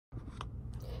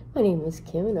My name is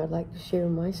Kim, and I'd like to share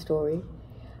my story.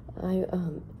 I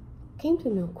came to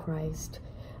know Christ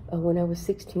when I was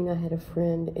 16. I had a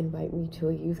friend invite me to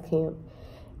a youth camp,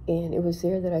 and it was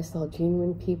there that I saw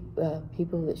genuine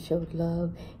people that showed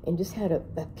love and just had a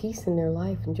peace in their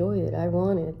life and joy that I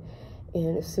wanted.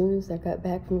 And as soon as I got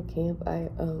back from camp, I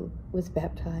was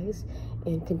baptized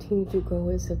and continued to grow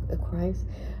as a Christ,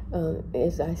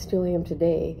 as I still am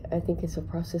today. I think it's a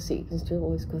process that you can still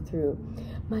always go through.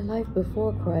 My life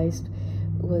before Christ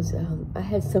was, I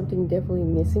had something definitely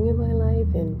missing in my life,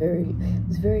 and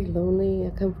was very lonely.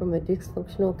 I come from a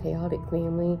dysfunctional, chaotic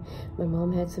family. My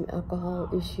mom had some alcohol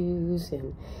issues,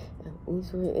 and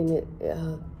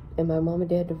my mom and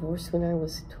dad divorced when I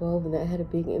was 12, and that had a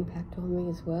big impact on me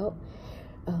as well.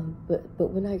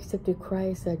 But when I accepted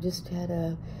Christ, I just had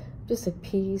a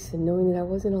peace and knowing that I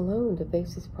wasn't alone to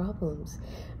face these problems.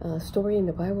 A story in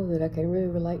the Bible that I can really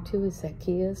relate to is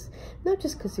Zacchaeus. Not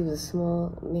just because he was a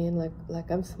small man like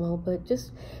I'm small, but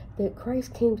just that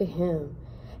Christ came to him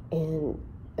and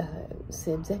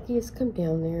said, "Zacchaeus, come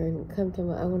down there and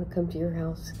I want to come to your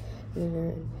house."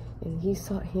 And he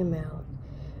sought him out.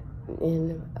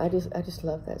 And I just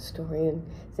love that story. And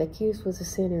Zacchaeus was a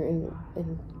sinner,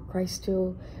 and Christ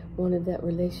still wanted that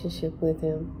relationship with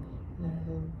him.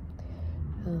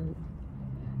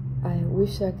 I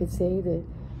wish I could say that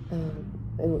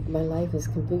my life is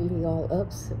completely all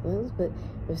ups and downs, but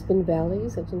there's been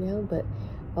valleys, ups and downs, but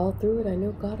all through it, I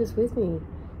know God is with me.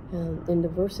 And the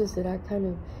verses that I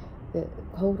that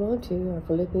hold on to are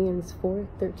Philippians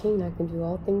 4:13. I can do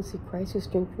all things through Christ who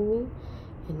strengthens me,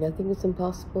 and nothing is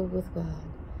impossible with God.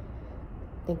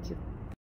 Thank you.